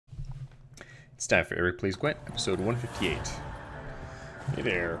It's time for Eric Plays Gwent, episode 158. Hey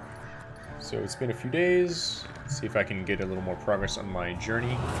there. So it's been a few days. Let's see if I can get a little more progress on my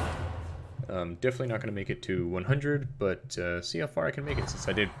journey. Definitely not going to make it to 100, but see how far I can make it, since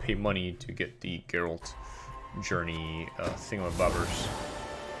I did pay money to get the Geralt journey thingamabobbers.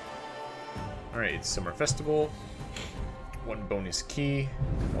 Alright, it's Summer Festival. One bonus key.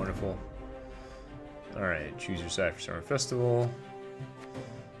 Wonderful. Alright, choose your side for Summer Festival.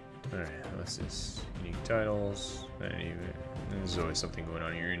 Alright, what's this? Unique titles. There's always something going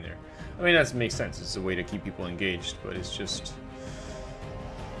on here and there. I mean, that makes sense. It's a way to keep people engaged, but it's just...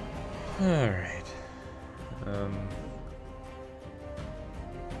 Alright.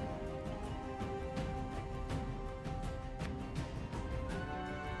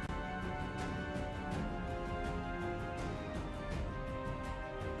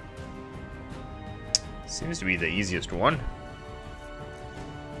 Seems to be the easiest one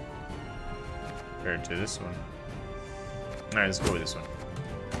compared to this one. Alright, let's go with this one.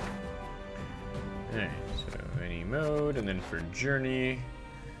 Alright, so any mode, and then for journey,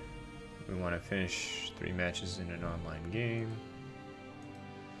 we want to finish 3 matches in an online game.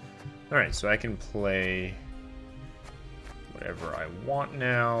 Alright, so I can play whatever I want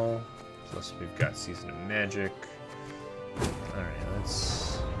now. Plus we've got Season of Magic. Alright, I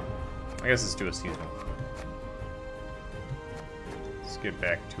guess let's do a seasonal. Let's get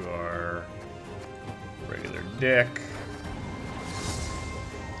back to our regular deck.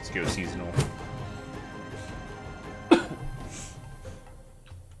 Let's go seasonal.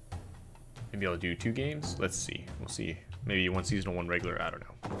 Maybe I'll do 2 games. Let's see. We'll see. Maybe 1 seasonal, 1 regular. I don't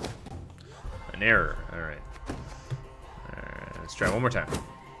know. An error. Alright. Let's try one more time.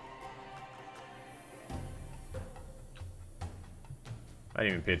 I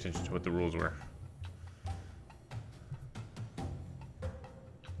didn't even pay attention to what the rules were.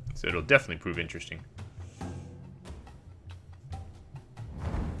 So it'll definitely prove interesting.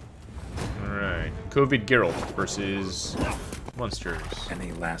 Alright. COVID Geralt versus monsters.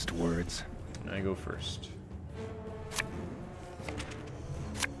 Any last words? I go first.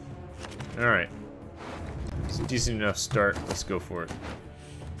 Alright. It's a decent enough start. Let's go for it.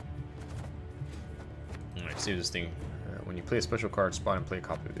 Alright, save this thing. When you play a special card, spawn and play a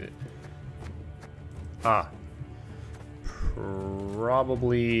copy of it. Ah.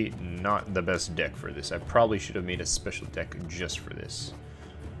 Probably not the best deck for this. I probably should have made a special deck just for this.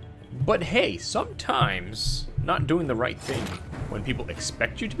 But hey, sometimes not doing the right thing when people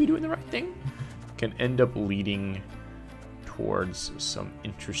expect you to be doing the right thing can end up leading towards some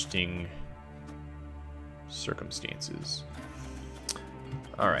interesting circumstances.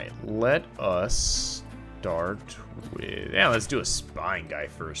 Alright, let us start with... Yeah, let's do a spine guy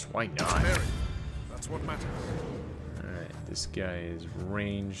first. Why not? That's what matters. Alright, this guy is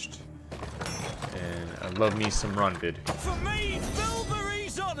ranged. And I love me some Ronvid. For me,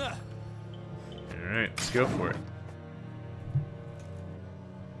 Bilberry's honor! Alright, let's go for it.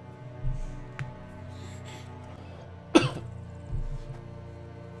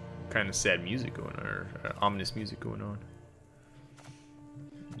 Kind of sad music going on, or ominous music going on.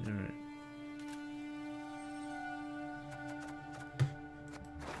 Alright.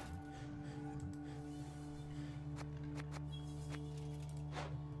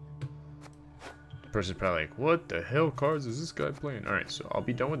 The person's probably like, what the hell cards is this guy playing? Alright, so I'll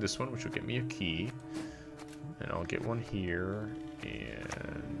be done with this one, which will get me a key. And I'll get one here,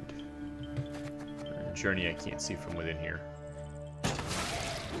 and journey I can't see from within here.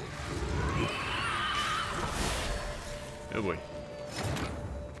 Oh boy.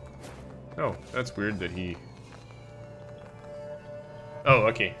 Oh, that's weird that he... Oh,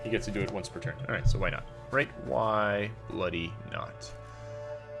 okay. He gets to do it once per turn. Alright, so why not? Right? Why bloody not?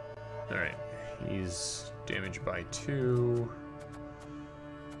 Alright. He's damaged by 2.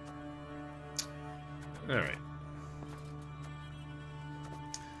 Alright.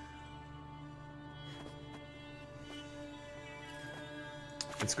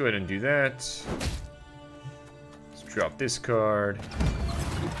 Let's go ahead and do that. Drop this card.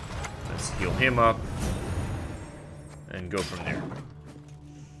 Let's heal him up. And go from there.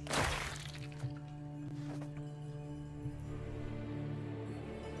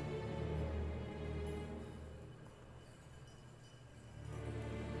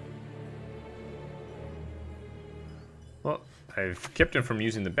 Well, I've kept him from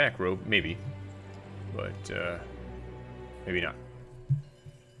using the back row, maybe. But, maybe not.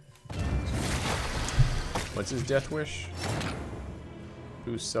 What's his death wish?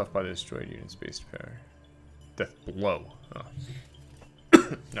 Boost self by the destroyed unit's base power. Death blow. Oh.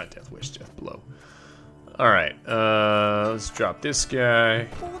 Not death wish, death blow. Alright, let's drop this guy.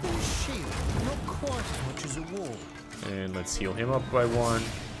 For the shield, not quite as much as a wall. And let's heal him up by 1.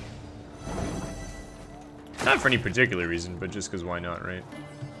 Not for any particular reason, but just because why not, right?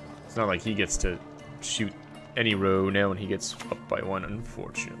 It's not like he gets to shoot any row now and he gets up by 1,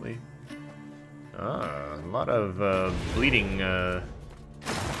 unfortunately. Ah, a lot of bleeding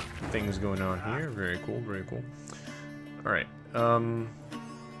things going on here. Very cool, very cool. Alright, alright,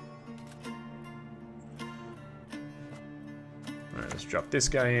 let's drop this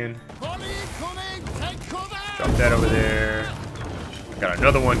guy in. Drop that over there. Got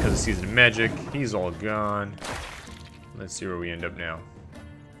another one because of Season of Magic. He's all gone. Let's see where we end up now.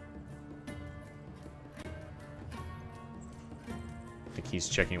 I think he's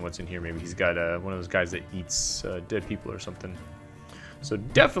checking what's in here. Maybe he's got one of those guys that eats dead people or something. So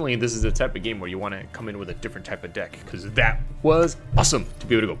definitely this is the type of game where you want to come in with a different type of deck, because that was awesome to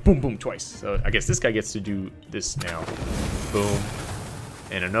be able to go boom, boom twice. So I guess this guy gets to do this now. Boom.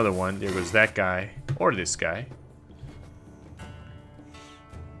 And another one. There goes that guy. Or this guy.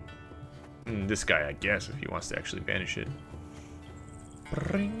 This guy, I guess, if he wants to actually banish it.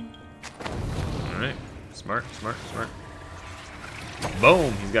 Alright. Smart, smart, smart.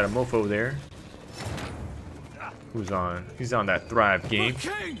 Boom! He's got a mofo there. Who's on? He's on that Thrive game.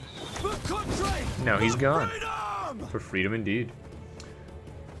 Now he's gone. For freedom indeed.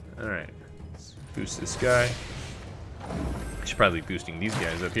 Alright. Let's boost this guy. I should probably be boosting these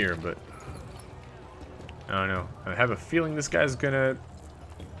guys up here, but I don't know. I have a feeling this guy's gonna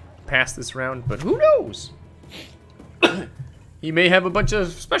pass this round, but who knows? He may have a bunch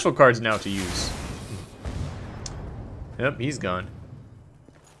of special cards now to use. Yep, he's gone.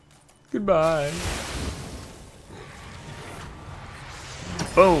 Goodbye.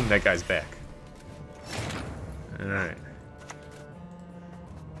 Boom, that guy's back. Alright.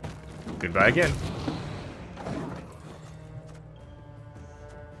 Goodbye again.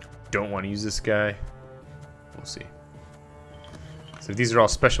 Don't want to use this guy. We'll see. So if these are all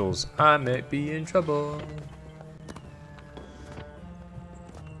specials, I might be in trouble.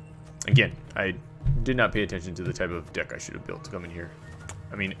 Again, I did not pay attention to the type of deck I should have built to come in here.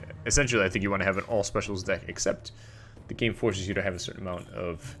 I mean, essentially, I think you want to have an all specials deck, except the game forces you to have a certain amount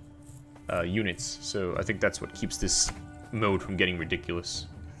of units. So I think that's what keeps this mode from getting ridiculous.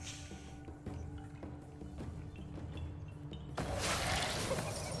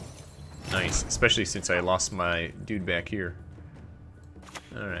 Nice, especially since I lost my dude back here.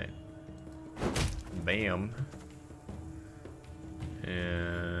 Alright. Bam.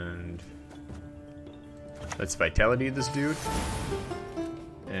 And let's vitality this dude.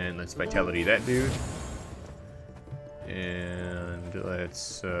 And let's vitality that dude. And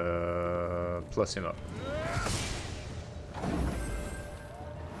let's plus him up.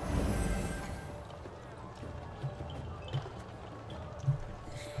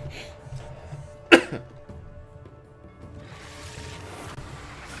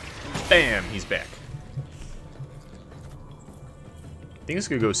 Bam! He's back. Things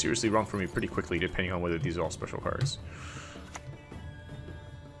could go seriously wrong for me pretty quickly, depending on whether these are all special cards.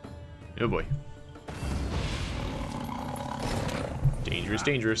 Oh boy. Dangerous,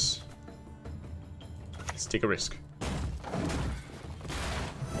 dangerous. Let's take a risk.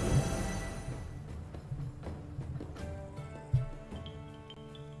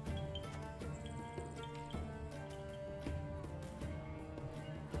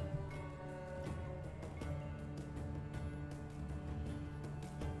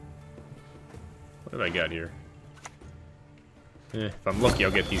 What have I got here? If I'm lucky,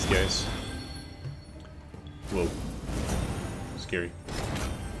 I'll get these guys. Whoa. Scary.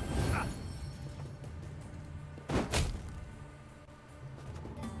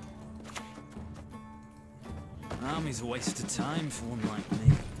 Army's a waste of time for one like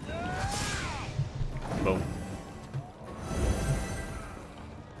me. Boom.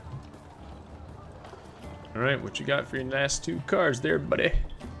 Alright, what you got for your last 2 cards there, buddy?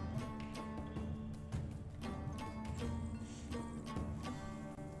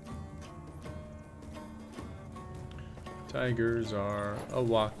 Tigers are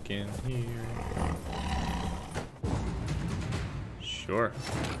a-walking here. Sure.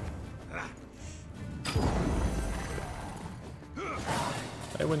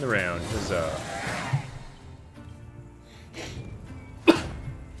 I win the round. Huzzah.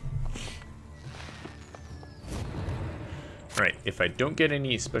 Alright, if I don't get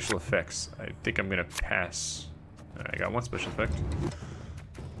any special effects, I think I'm gonna pass. I got 1 special effect.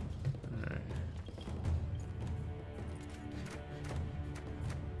 Alright.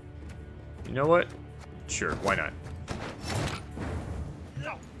 You know what? Sure, why not?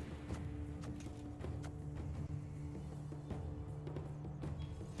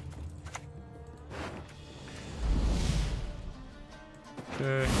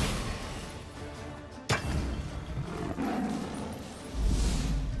 Okay.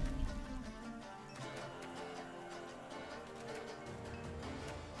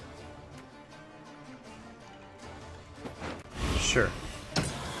 Sure.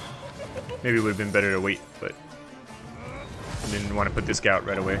 Maybe it would have been better to wait, but I didn't want to put this guy out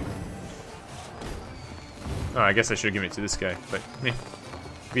right away. Oh, I guess I should have given it to this guy, but meh.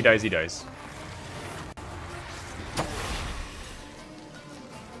 If he dies, he dies.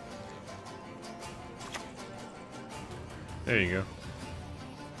 There you go.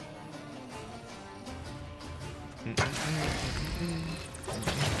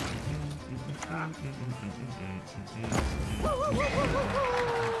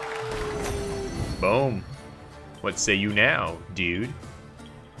 Boom. What say you now, dude?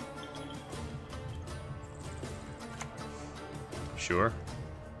 Sure.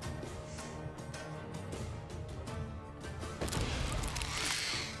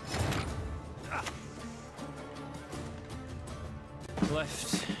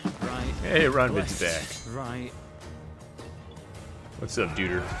 Left, right. Hey, Ronvid's left, back. Right. What's up,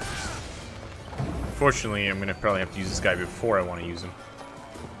 duder? Fortunately, I'm gonna probably have to use this guy before I want to use him.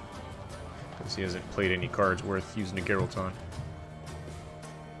 Because he hasn't played any cards worth using a Geralt on.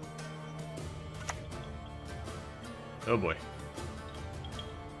 Oh boy.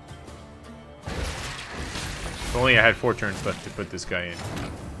 If only I had 4 turns left to put this guy in.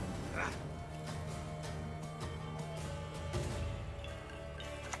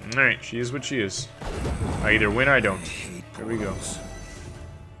 Alright, she is what she is. I either win or I don't. There we go.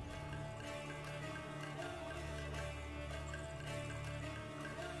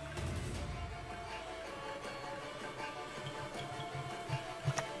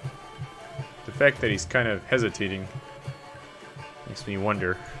 The fact that he's kind of hesitating makes me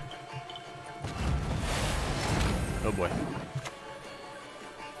wonder. Oh boy.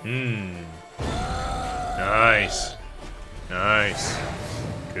 Nice. Nice.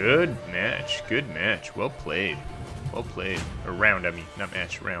 Good match. Good match. Well played. Well played. Or round, I mean. Not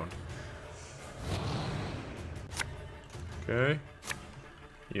match, round. Okay.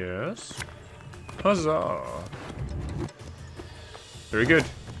 Yes. Huzzah. Very good.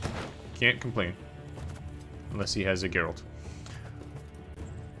 Can't complain. Unless he has a Geralt.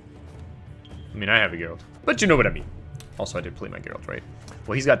 I mean, I have a Geralt. But you know what I mean. Also, I did play my Geralt, right?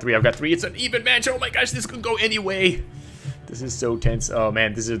 Well, he's got 3, I've got 3. It's an even match. Oh my gosh, this could go any way. This is so tense. Oh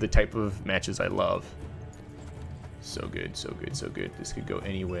man, these are the type of matches I love. So good, so good, so good. This could go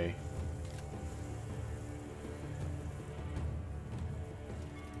any way.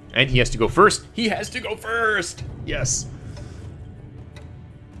 And he has to go first. He has to go first. Yes.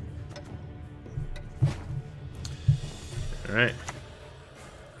 All right.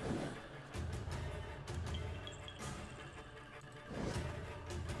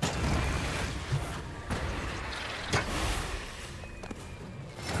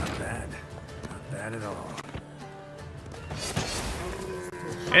 At all.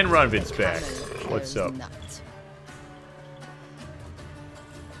 And Ronvid's back. What's up?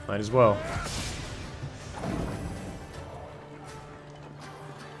 Might as well.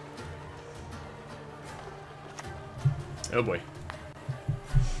 Oh boy.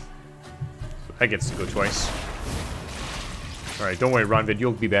 So that gets to go twice. Alright, don't worry, Ronvid.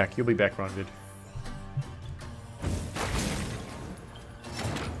 You'll be back. You'll be back, Ronvid.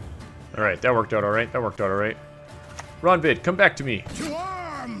 Alright, that worked out alright. That worked out alright. Ronvid, come back to me. To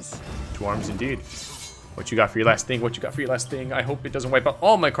arms! To arms indeed. What you got for your last thing? What you got for your last thing? I hope it doesn't wipe out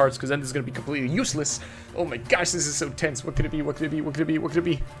all my cards, because then this is going to be completely useless. Oh my gosh, this is so tense. What could it be? What could it be? What could it be? What could it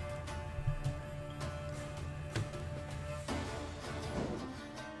be?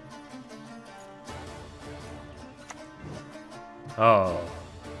 Oh.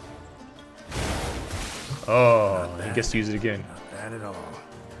 Oh, he gets to use it again. Not bad at all.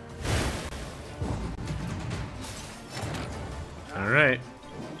 Alright.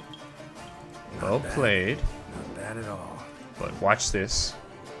 Well played. Not bad at all. But watch this.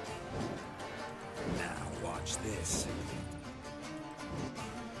 Now watch this.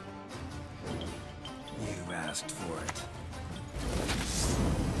 You asked for it.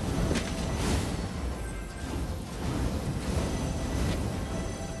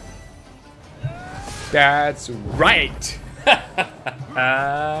 That's right.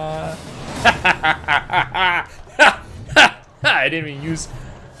 I didn't even use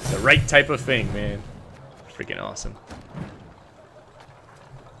the right type of thing, man. Freaking awesome.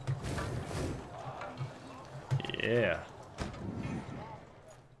 Yeah.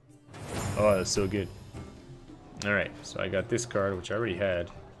 Oh, that's so good. Alright, so I got this card, which I already had.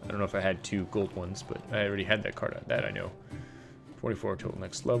 I don't know if I had 2 gold ones, but I already had that card. That I know. 44 total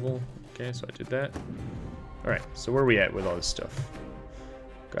next level. Okay, so I did that. Alright, so where are we at with all this stuff?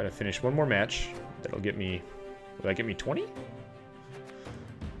 Gotta finish one more match. That'll get me... Will that get me 20?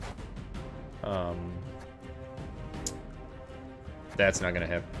 That's not gonna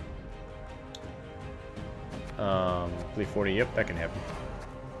happen. Play 40, yep, that can happen.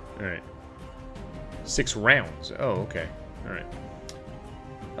 Alright. 6 rounds. Oh, okay. Alright.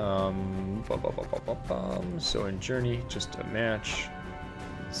 So in Journey, just a match.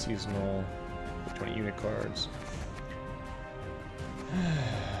 Seasonal, 20 unit cards.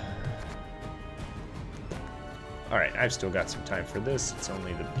 Alright, I've still got some time for this. It's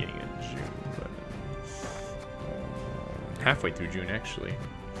only the beginning of June, but halfway through June, actually.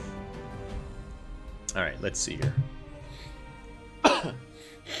 Alright, let's see here.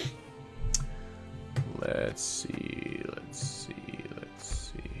 Let's see.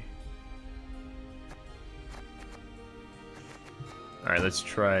 Alright, let's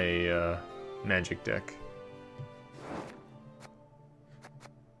try Magic deck.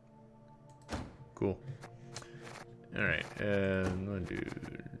 Cool. Alright, and I'm gonna do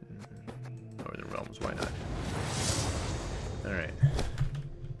Northern Realms, why not? Alright.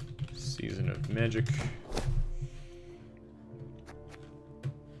 Season of Magic.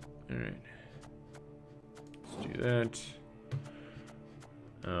 Alright. Let's do that.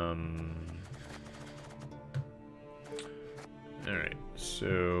 Alright,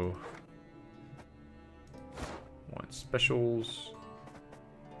 so want specials.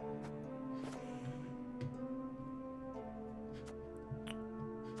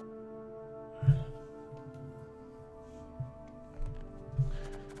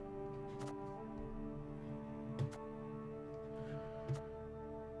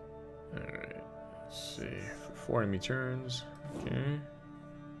 Alright, let's see. For 4 enemy turns. Okay.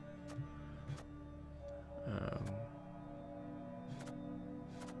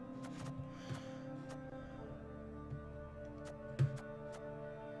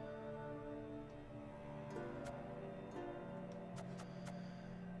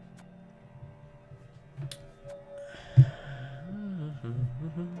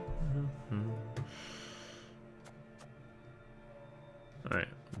 Alright,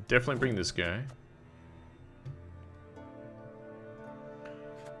 definitely bring this guy.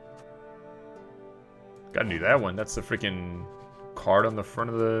 Gotta do that one. That's the freaking card on the front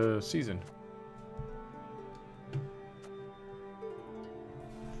of the season.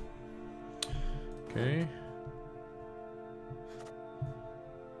 Okay.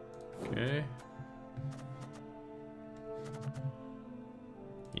 Okay.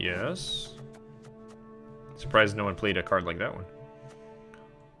 Yes. Surprised no one played a card like that one.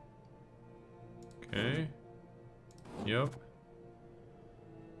 Okay. Yep.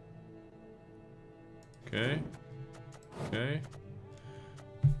 Okay. Okay.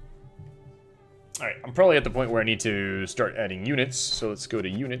 Alright, I'm probably at the point where I need to start adding units, so let's go to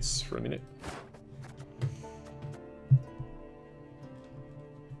units for a minute.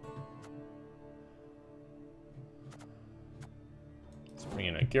 Let's bring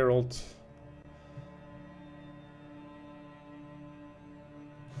in a Geralt.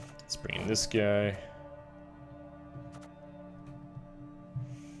 Let's bring in this guy.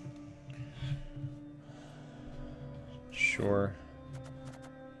 Sure.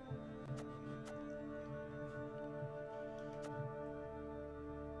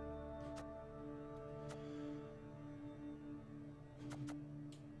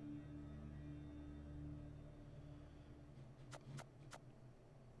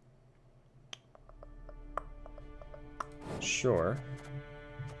 Sure.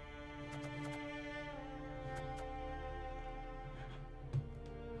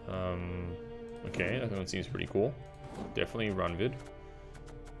 Okay, that one seems pretty cool. Definitely Runvid.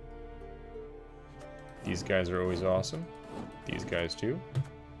 These guys are always awesome. These guys too.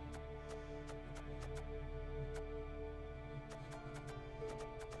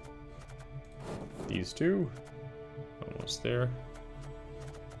 These two. Almost there.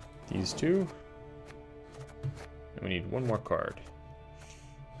 These two. And we need one more card.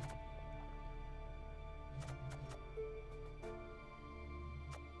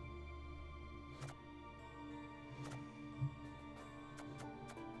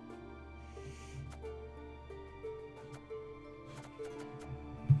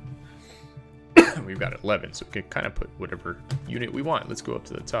 We've got 11, so we can kind of put whatever unit we want. Let's go up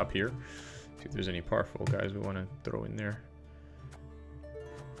to the top here. See if there's any powerful guys we want to throw in there.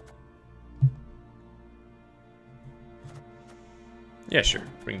 Yeah, sure.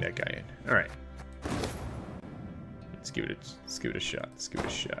 Bring that guy in. All right. Let's give it a shot. Let's give it a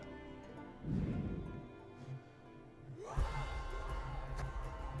shot.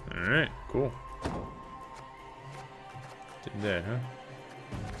 Alright, cool. Did that, huh?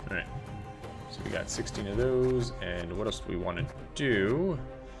 Alright. So we got 16 of those, and what else do we want to do?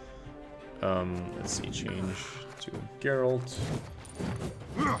 Let's see, change to Geralt.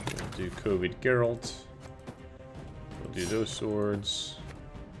 We'll do COVID Geralt. We'll do those swords.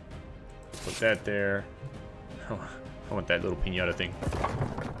 Put that there. I want that little pinata thing.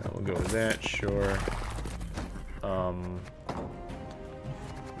 We'll go with that, sure.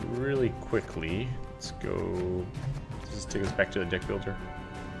 Really quickly, let's go. Does this take us back to the deck builder?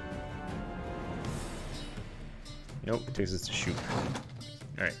 Nope, it takes us to shoot.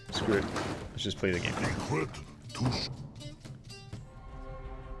 Alright, screw it. Let's just play the game.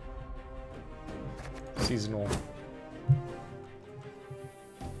 Seasonal.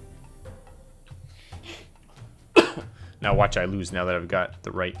 Now watch I lose now that I've got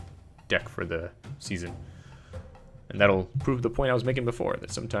the right deck for the season. And that'll prove the point I was making before, that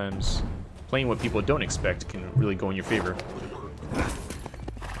sometimes playing what people don't expect can really go in your favor.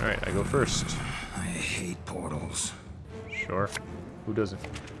 Alright, I go first. I hate portals. Sure. Who doesn't?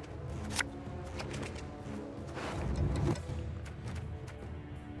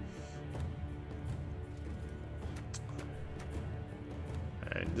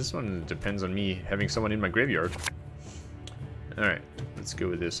 This one depends on me having someone in my graveyard. Alright, let's go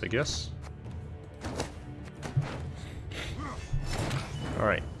with this, I guess.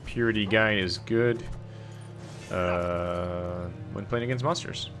 Alright, Purity Guide is good. When playing against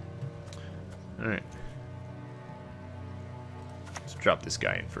monsters. Alright. Let's drop this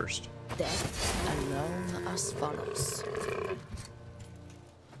guy in first. Death alone as follows.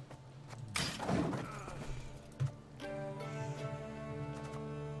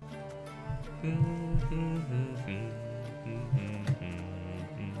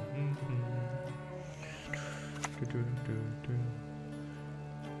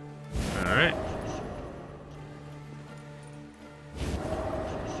 Alright.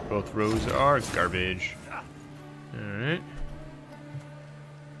 Both rows are garbage. Alright.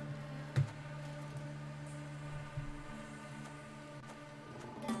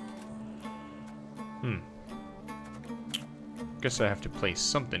 Guess I have to play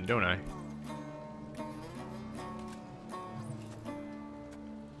something, don't I?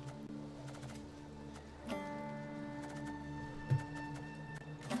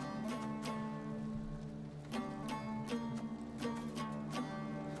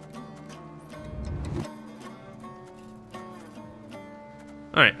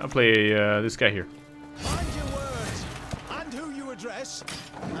 Alright, I'll play this guy here. Mind your words, and who you address,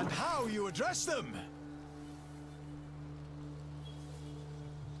 and how you address them.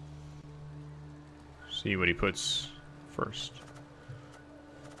 See what he puts first.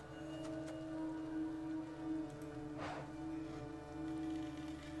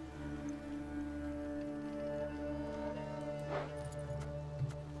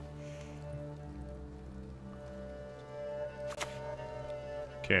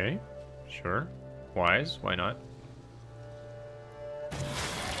 Okay, sure. Wise, why not?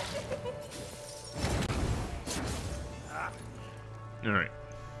 Alright.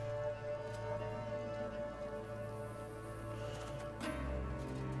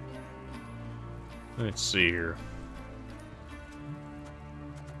 Let's see here.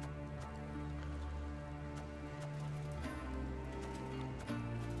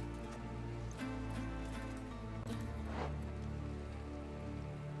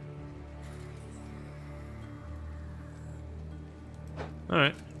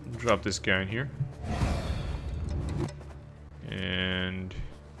 Alright, drop this guy in here. And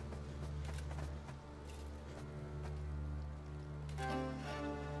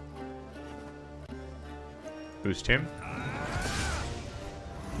boost him.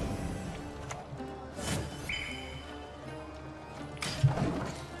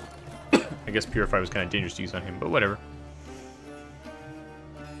 I guess Purify was kind of dangerous to use on him, but whatever.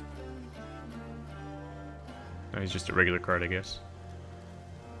 No, he's just a regular card, I guess.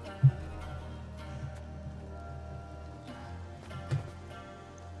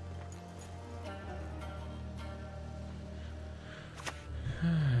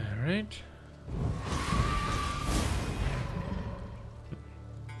 Alright.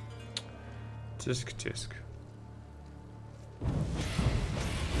 Tisk tisk.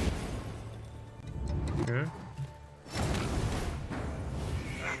 Okay.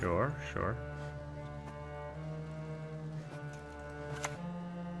 Sure, sure.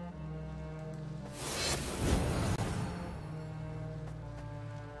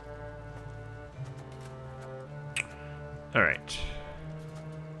 All right.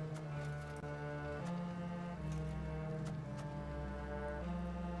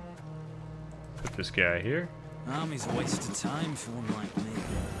 this guy here. Army's a waste of time for one like me.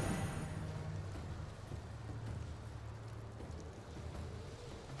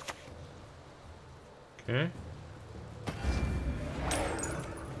 Okay.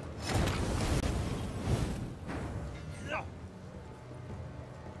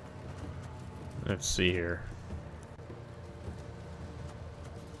 Let's see here.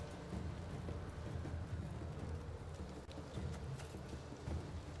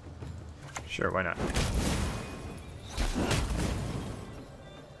 Sure, why not?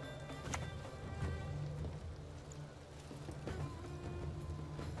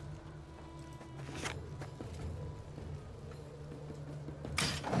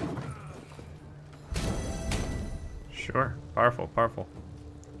 Sure, powerful, powerful.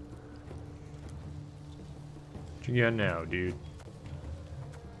 What you got now, dude?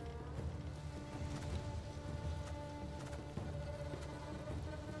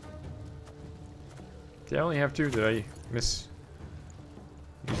 Did I only have two? Did I miss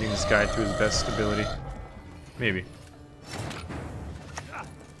using this guy to his best ability? Maybe.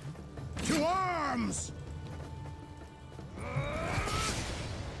 To arms!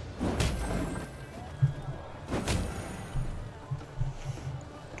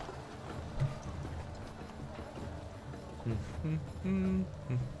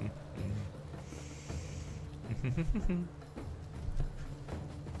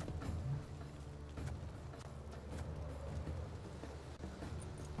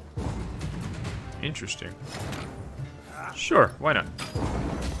 Interesting. Sure, why not?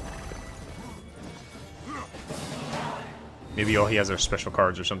 Maybe all he has are special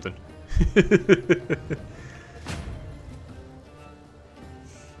cards or something.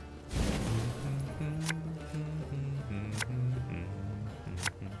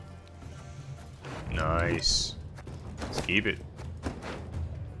 Nice. Let's keep it.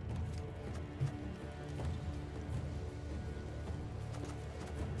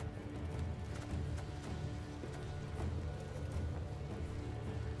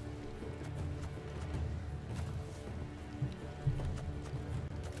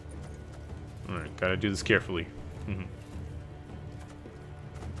 Alright, gotta do this carefully.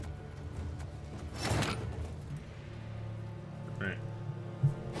 Alright.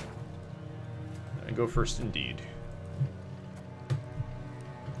 I go first indeed.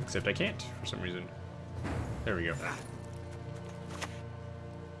 Except I can't, for some reason. There we go.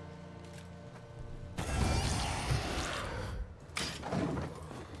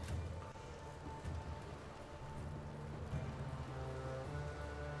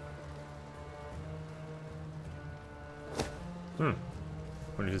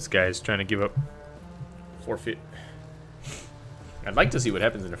 Wonder if this guy is trying to give up. Forfeit. I'd like to see what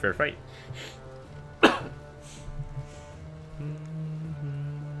happens in a fair fight.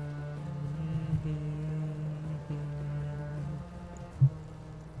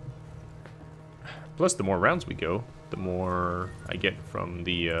 Plus, the more rounds we go, the more I get from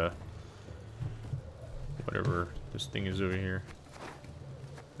the, whatever this thing is over here.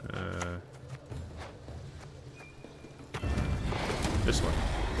 This one.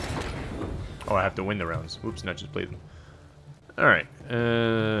 Oh, I have to win the rounds. Whoops, not just play them. Alright,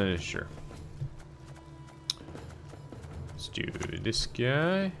 sure. Let's do this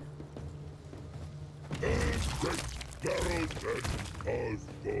guy. I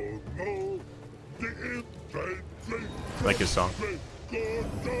like his song.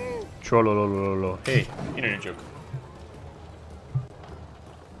 Trollolololo. Hey, internet joke.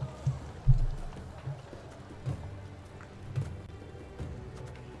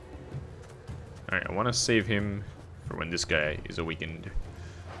 Alright, I want to save him for when this guy is awakened.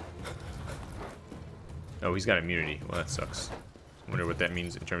 Oh, he's got immunity. Well, that sucks. I wonder what that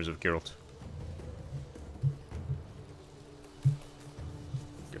means in terms of Geralt.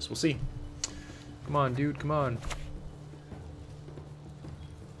 Guess we'll see. Come on, dude, come on.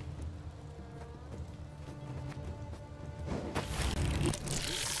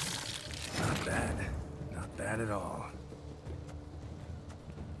 Not bad. Not bad at all.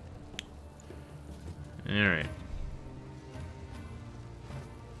 Alright.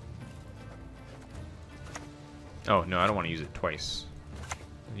 Oh, no, I don't want to use it twice.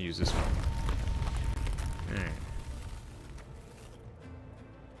 I'm gonna use this one. Alright.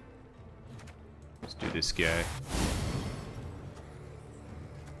 Let's do this guy.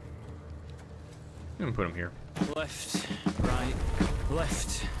 I'm gonna put him here. Left, right,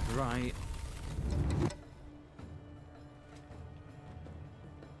 left, right.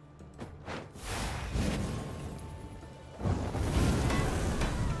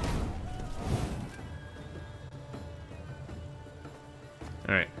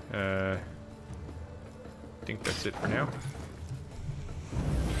 Alright, That's it for now.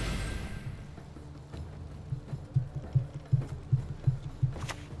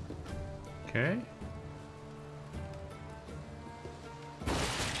 Okay.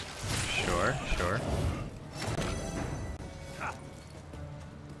 Sure, sure.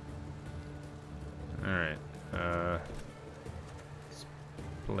 Alright, let's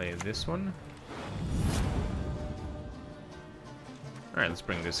play this one. Alright, let's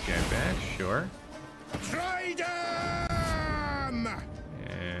bring this guy back, sure. Freedom!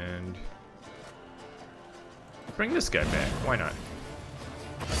 And bring this guy back, why not?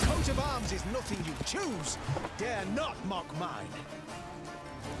 A coat of arms is nothing you choose. Dare not mock mine.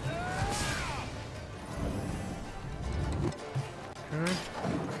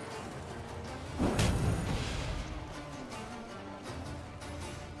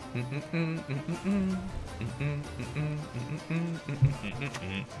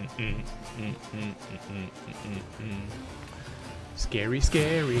 Okay. Scary,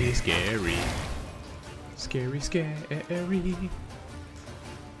 scary, scary. Scary, scary.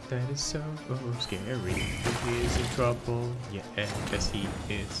 That is so scary. He is in trouble. Yes, he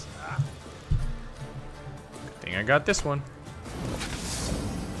is. Good thing I got this one.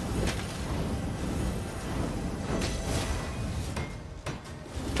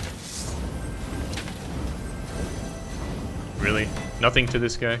 Really? Nothing to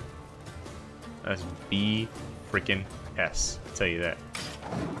this guy? That's B freaking S. I'll tell you that.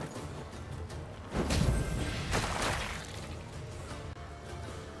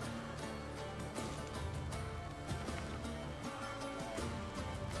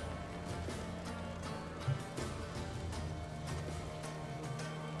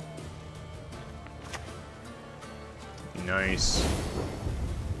 Nice.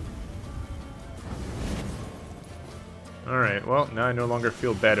 Alright, well, now I no longer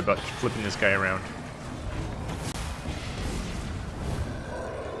feel bad about flipping this guy around.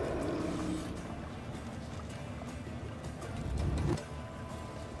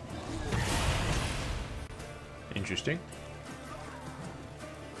 Interesting.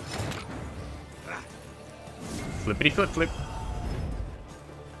 Flippity flip flip.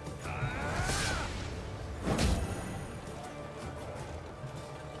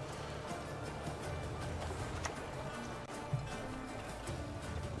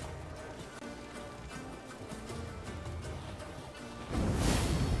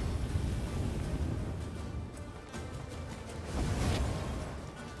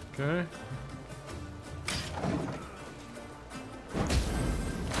 Okay.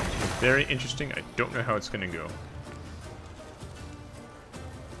 Very interesting. I don't know how it's gonna go.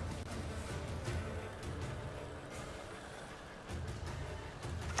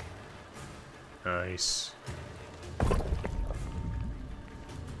 Nice.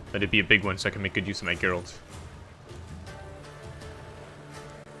 Let it be a big one so I can make good use of my Geralt.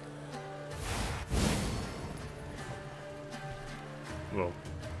 Well,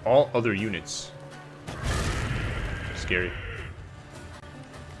 all other units. Scary.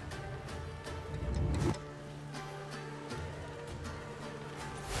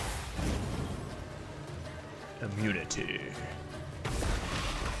 Immunity.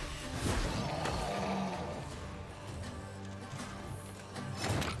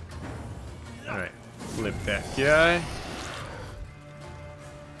 Alright, flip that guy.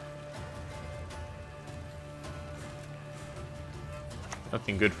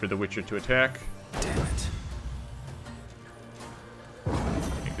 Nothing good for the Witcher to attack. Damn it.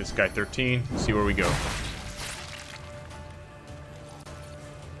 Make this guy 13. See where we go.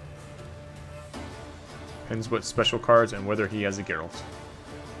 Depends what special cards and whether he has a Geralt.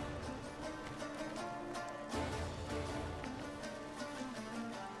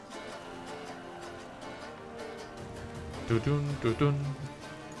 Dun dun dun.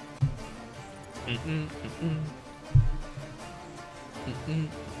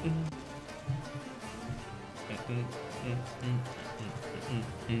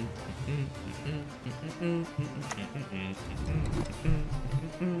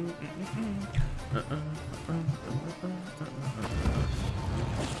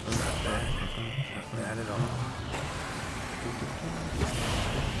 Bad at all.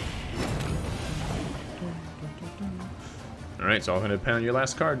 Alright, so I'm gonna depend on your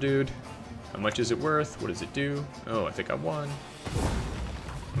last card, dude. How much is it worth? What does it do? Oh, I think I won.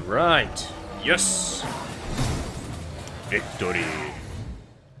 Right. Yes! Victory.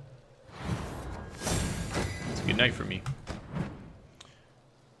 It's a good night for me.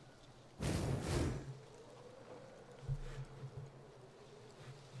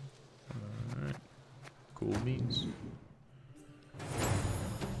 Alright. Cool beans.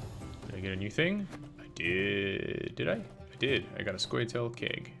 Did I get a new thing? I Did I? I did. I got a Scoia'tael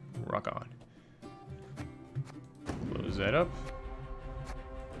keg. Rock on. Close that up.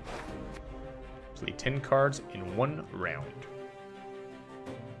 Play 10 cards in 1 round.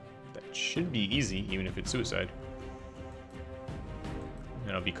 That should be easy, even if it's suicide.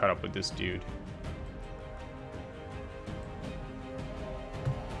 And I'll be caught up with this dude.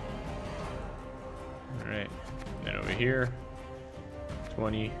 Alright. Then over here.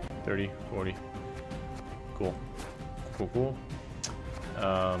 20, 30, 40. Cool. Cool, cool.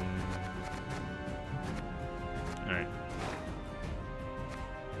 Alright.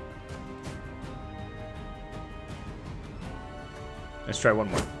 Let's try one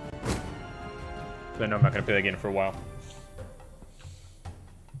more. I know I'm not going to play that again for a while.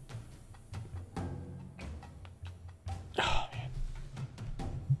 Oh, man.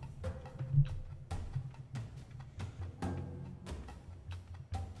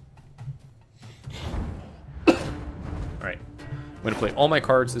 Alright. I'm going to play all my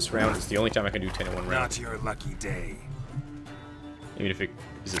cards this round. It's the only time I can do 10 in 1 round. Not your lucky day. Even if it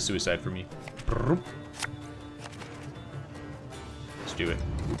is a suicide for me. Let's do it.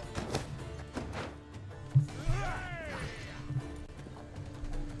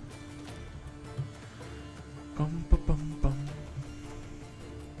 Bum, bum, bum, bum.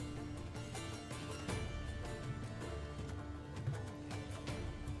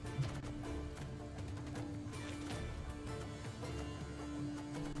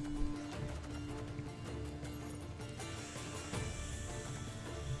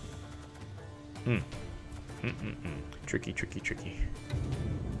 Tricky, tricky, tricky.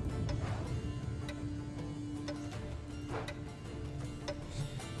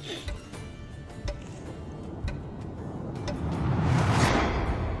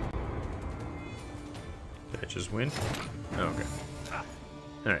 Did I just win? Oh, okay.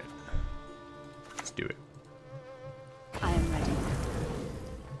 Alright. Let's do it. I am ready.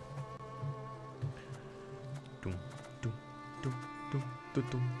 Dum, dum, dum, dum, dum,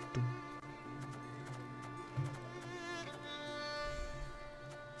 dum, dum.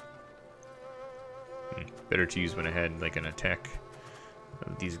 Better to use when I had like an attack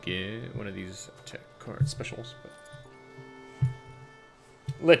of these one of these attack card specials. But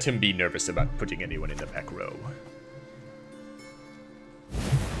let him be nervous about putting anyone in the back row.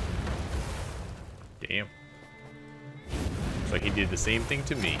 Damn. Looks like he did the same thing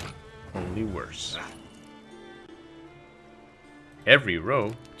to me, only worse. Every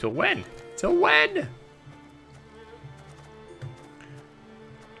row? Till when? Till when?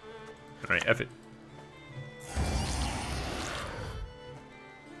 Alright, F it.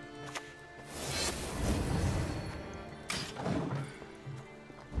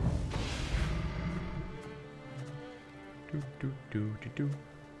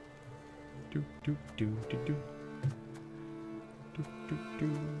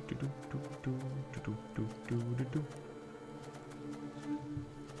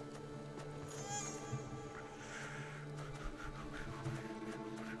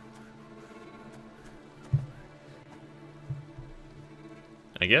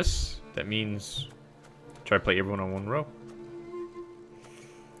 I guess that means try to play everyone on 1 row.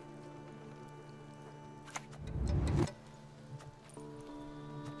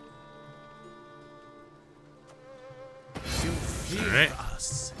 Alright.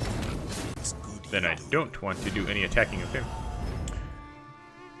 Then I don't want to do any attacking of him.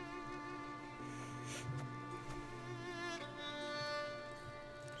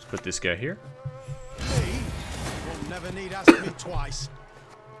 Let's put this guy here. Me? You'll never need ask me twice.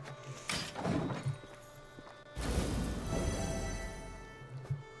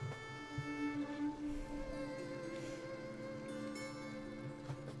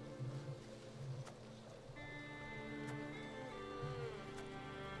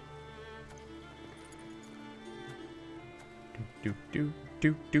 Do do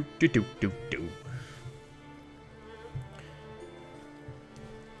do do do do do do.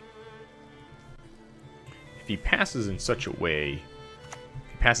 If he passes in such a way,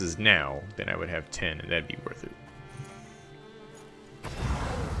 if he passes now, then I would have 10, and that'd be worth it.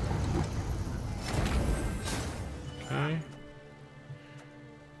 Okay.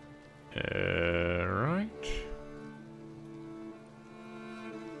 Right.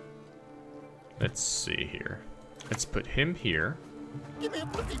 Let's see here. Let's put him here. Give me a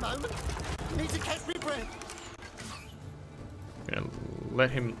bloody moment. Need to catch me breath. I'm gonna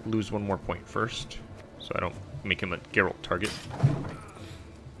let him lose 1 more point first, so I don't make him a Geralt target.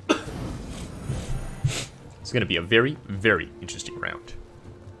 It's gonna be a very, very interesting round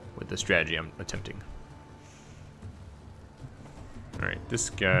with the strategy I'm attempting. Alright, this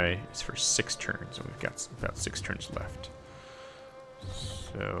guy is for 6 turns, and we've got about 6 turns left.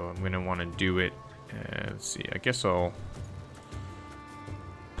 So I'm going to want to do it. Let's see, I guess I'll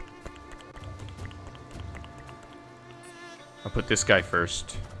put this guy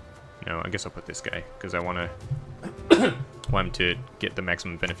first. No, I guess I'll put this guy, because I want to want him to get the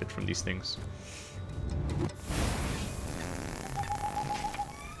maximum benefit from these things.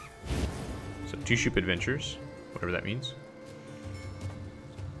 So 2 ship adventures, whatever that means.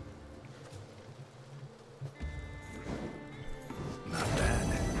 Not bad.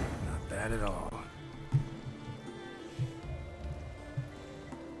 Not bad at all.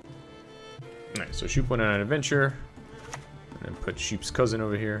 Alright, so Shoop went on an adventure. And then put Shoop's cousin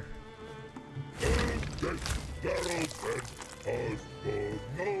over here.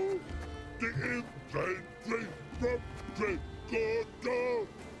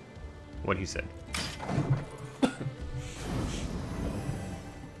 What he said.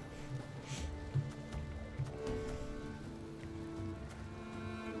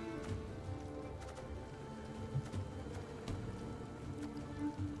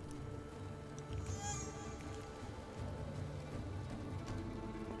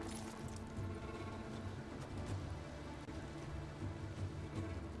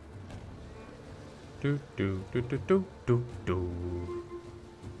 Do do do do do do do.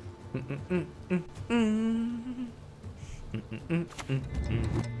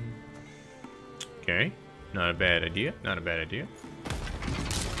 Okay, not a bad idea. Not a bad idea.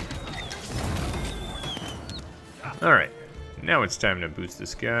 All right, now it's time to boost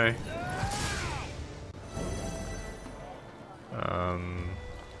this guy.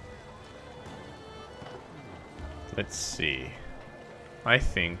 Let's see. I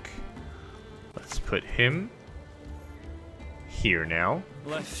think let's put him here now.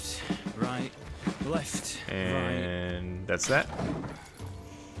 Left, right, left, right. And that's that.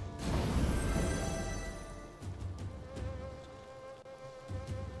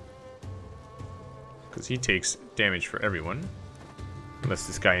 Because he takes damage for everyone. Unless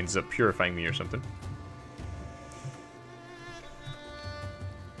this guy ends up purifying me or something.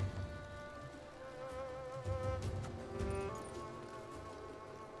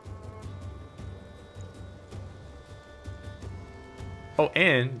 Oh,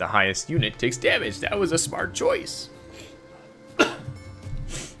 and the highest unit takes damage. That was a smart choice. Come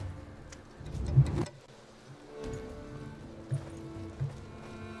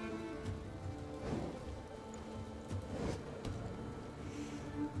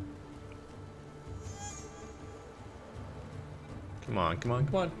on, come on,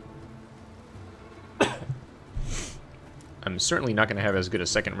 come on. I'm certainly not going to have as good a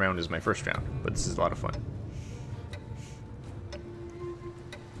second round as my first round, but this is a lot of fun.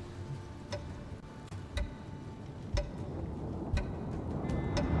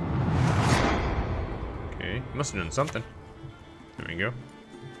 Must have done something. There we go.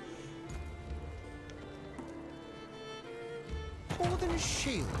 More than a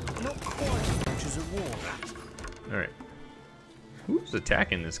shield, not quite as much as a wall. Alright. Who's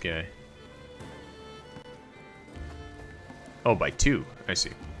attacking this guy? Oh, by 2. I see.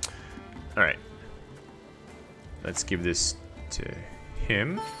 Alright. Let's give this to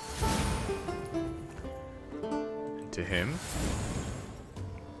him. And to him.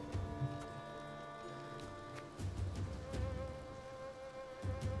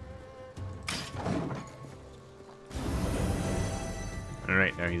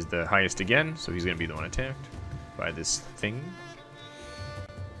 Alright, now he's the highest again, so he's going to be the one attacked by this thing.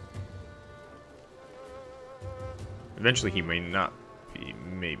 Eventually he may not be,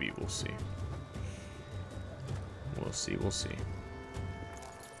 maybe, we'll see. We'll see, we'll see.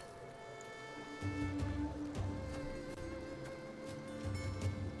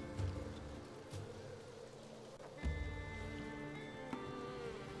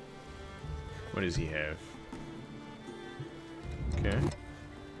 What does he have? Okay.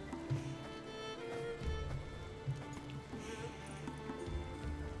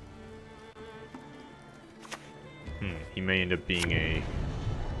 He may end up being a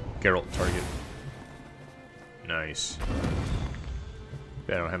Geralt target. Nice.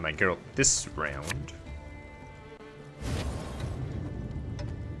 Bet I don't have my Geralt this round.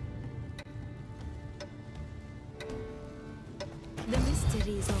 The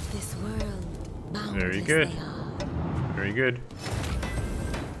mysteries of this world, boundless Very good. they are. Very good.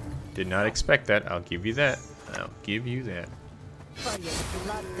 Did not expect that. I'll give you that. I'll give you that. For your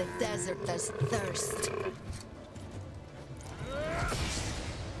blood, the desert does thirst.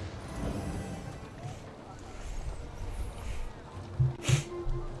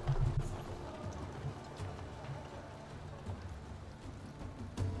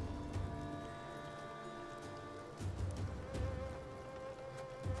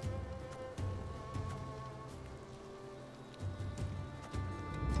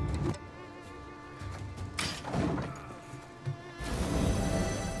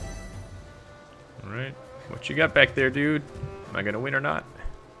 What you got back there, dude? Am I gonna win or not?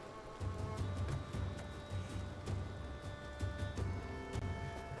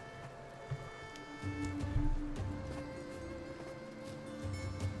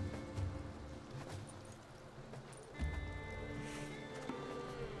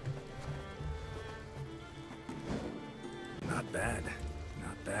 Not bad.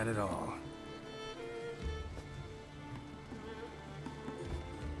 Not bad at all.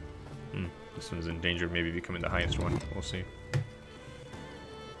 This one's in danger of maybe becoming the highest one. We'll see.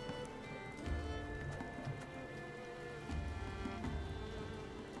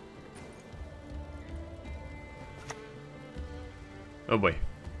 Oh boy.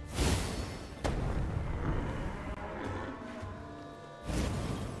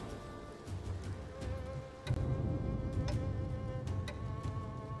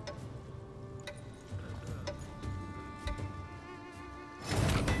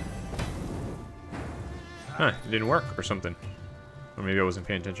 Huh, it didn't work or something. Or maybe I wasn't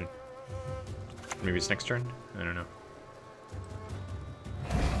paying attention. Maybe it's next turn? I don't know.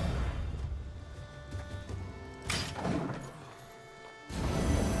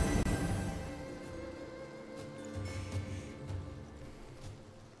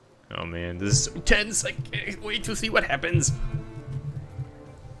 Oh man, this is so tense. I can't wait to see what happens.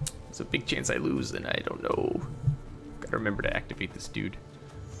 There's a big chance I lose, and I don't know. Gotta remember to activate this dude.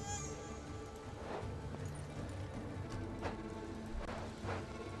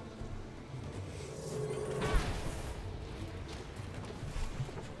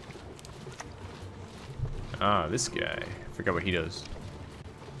 Ah, this guy. I forgot what he does.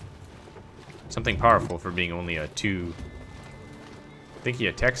 Something powerful for being only a 2. I think he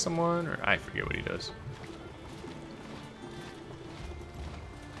attacks someone, or I forget what he does.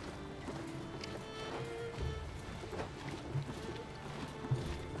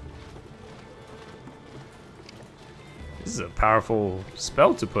 This is a powerful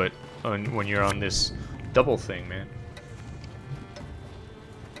spell to put on when you're on this double thing, man.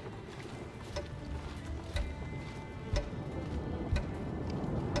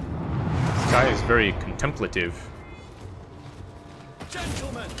 This guy is very contemplative.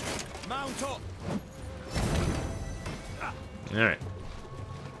 Gentlemen, mount up. Alright.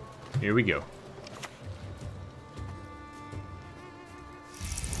 Here we go.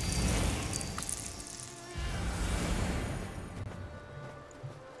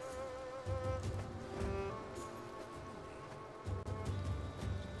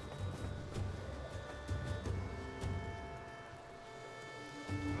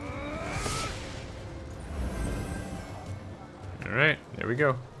 Alright, there we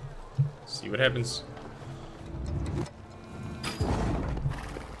go. See what happens.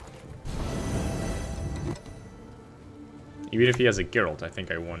 Even if he has a Geralt, I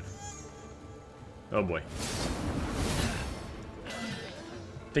think I won. Oh boy.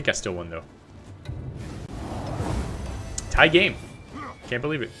 I think I still won though. Tie game. Can't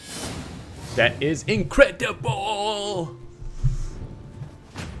believe it. That is incredible!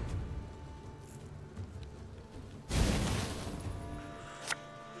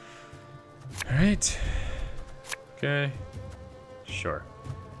 Alright. Okay. Sure.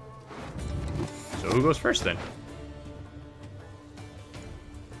 So who goes first then?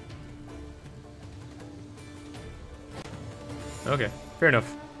 Okay, fair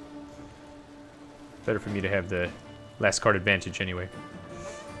enough. Better for me to have the last card advantage anyway.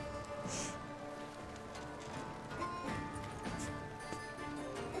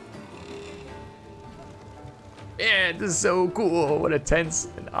 Yeah, this is so cool. What a tense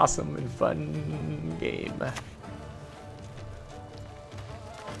and awesome and fun game.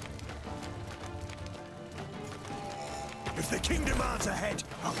 If the king demands a head,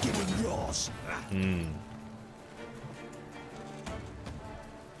 I'll give him yours.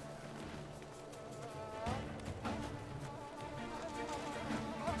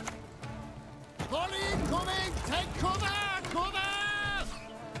 Volley incoming! Take cover! Cover!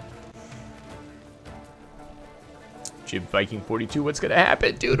 Jib Viking 42, what's gonna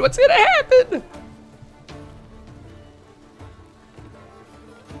happen, dude? What's gonna happen?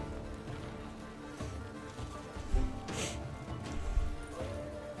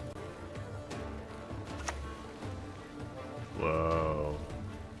 Whoa.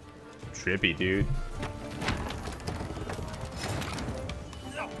 Trippy, dude.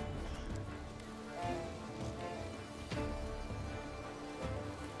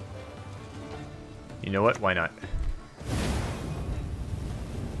 You know what? Why not?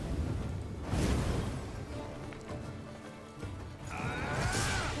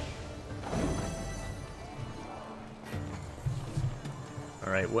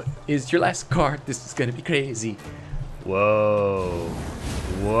 Alright, what is your last card? This is gonna be crazy. Whoa.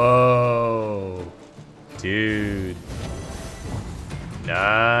 Whoa. Dude.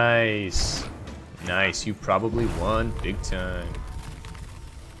 Nice. Nice. You probably won big time.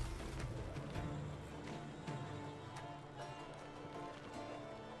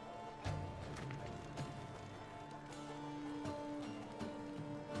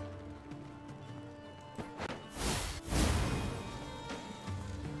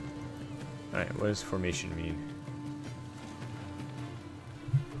 Alright, what does formation mean?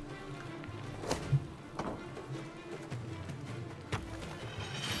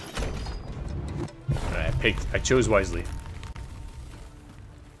 Alright, I chose wisely.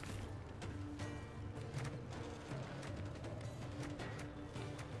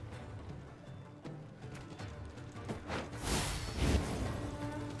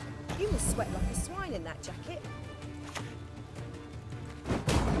 You must sweat like a swine in that jacket.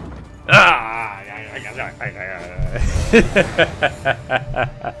 Ah!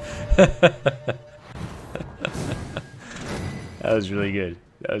 That was really good.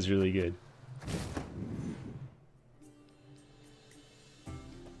 That was really good.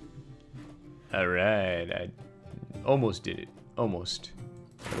 Alright, I almost did it. Almost.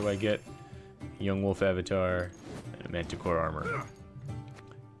 What do I get? Young Wolf Avatar and a Manticore armor.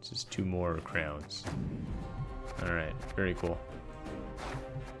 Just 2 more crowns. Alright, very cool.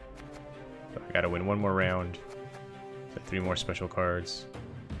 I gotta win 1 more round. Play 3 more special cards.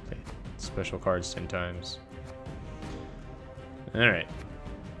 Play special cards 10 times. Alright.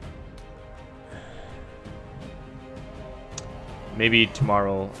 Maybe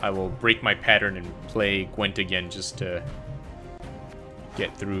tomorrow I will break my pattern and play Gwent again just to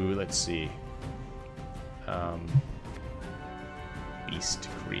get through, let's see. Beast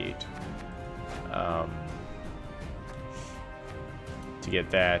create. To get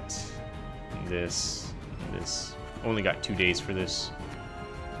that. This. Only got 2 days for this.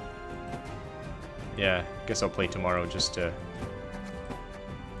 Yeah, guess I'll play tomorrow just to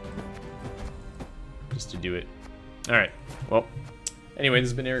do it. Alright, well, anyway, this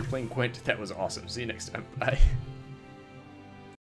has been Eric playing Gwent. That was awesome. See you next time. Bye.